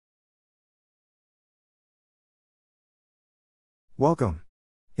Welcome.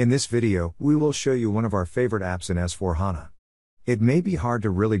 In this video, we will show you one of our favorite apps in S/4HANA. It may be hard to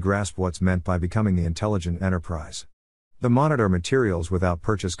really grasp what's meant by becoming the intelligent enterprise. The Monitor Materials Without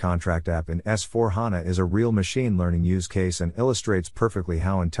Purchase Contract app in S/4HANA is a real machine learning use case and illustrates perfectly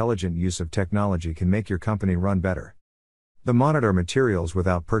how intelligent use of technology can make your company run better. The Monitor Materials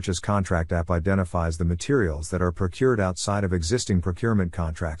Without Purchase Contract app identifies the materials that are procured outside of existing procurement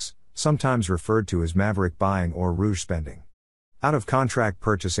contracts, sometimes referred to as maverick buying or rouge spending. Out-of-contract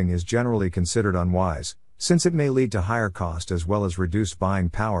purchasing is generally considered unwise, since it may lead to higher cost as well as reduced buying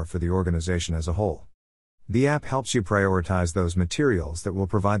power for the organization as a whole. The app helps you prioritize those materials that will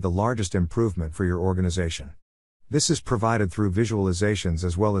provide the largest improvement for your organization. This is provided through visualizations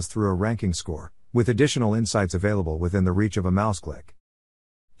as well as through a ranking score, with additional insights available within the reach of a mouse click.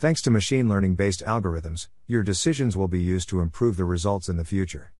 Thanks to machine learning-based algorithms, your decisions will be used to improve the results in the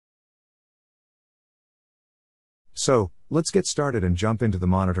future. So, let's get started and jump into the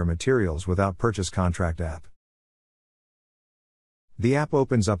Monitor Materials Without Purchase Contract app. The app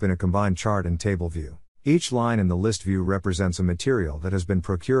opens up in a combined chart and table view. Each line in the list view represents a material that has been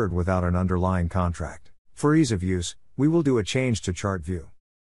procured without an underlying contract. For ease of use, we will do a change to chart view.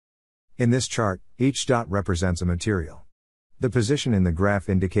 In this chart, each dot represents a material. The position in the graph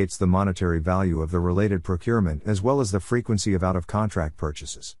indicates the monetary value of the related procurement as well as the frequency of out-of-contract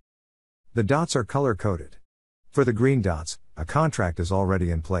purchases. The dots are color-coded. For the green dots, a contract is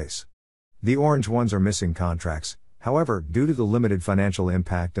already in place. The orange ones are missing contracts, however, due to the limited financial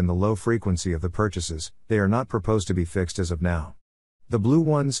impact and the low frequency of the purchases, they are not proposed to be fixed as of now. The blue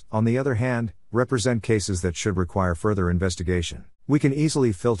ones, on the other hand, represent cases that should require further investigation. We can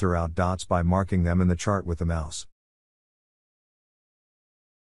easily filter out dots by marking them in the chart with the mouse.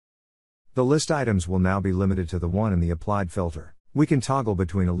 The list items will now be limited to the one in the applied filter. We can toggle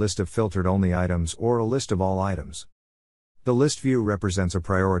between a list of filtered only items or a list of all items. The list view represents a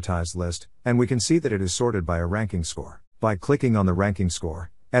prioritized list, and we can see that it is sorted by a ranking score. By clicking on the ranking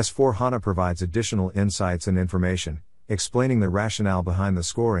score, S/4HANA provides additional insights and information, explaining the rationale behind the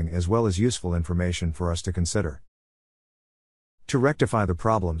scoring as well as useful information for us to consider. To rectify the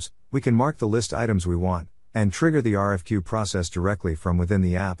problems, we can mark the list items we want, and trigger the RFQ process directly from within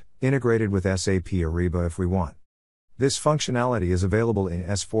the app, integrated with SAP Ariba if we want. This functionality is available in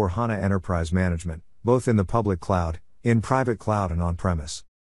S/4HANA Enterprise Management, both in the public cloud, in private cloud and on-premise.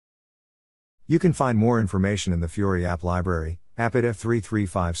 You can find more information in the Fiori app library, appit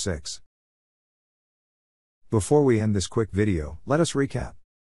F3356. Before we end this quick video, let us recap.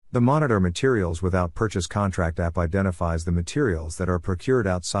 The Monitor Materials Without Purchase Contract app identifies the materials that are procured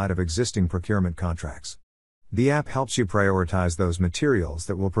outside of existing procurement contracts. The app helps you prioritize those materials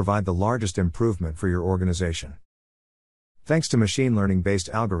that will provide the largest improvement for your organization. Thanks to machine learning-based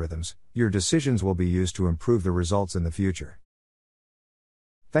algorithms, your decisions will be used to improve the results in the future.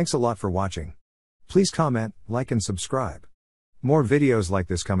 Thanks a lot for watching. Please comment, like and subscribe. More videos like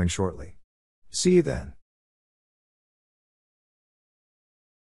this coming shortly. See you then.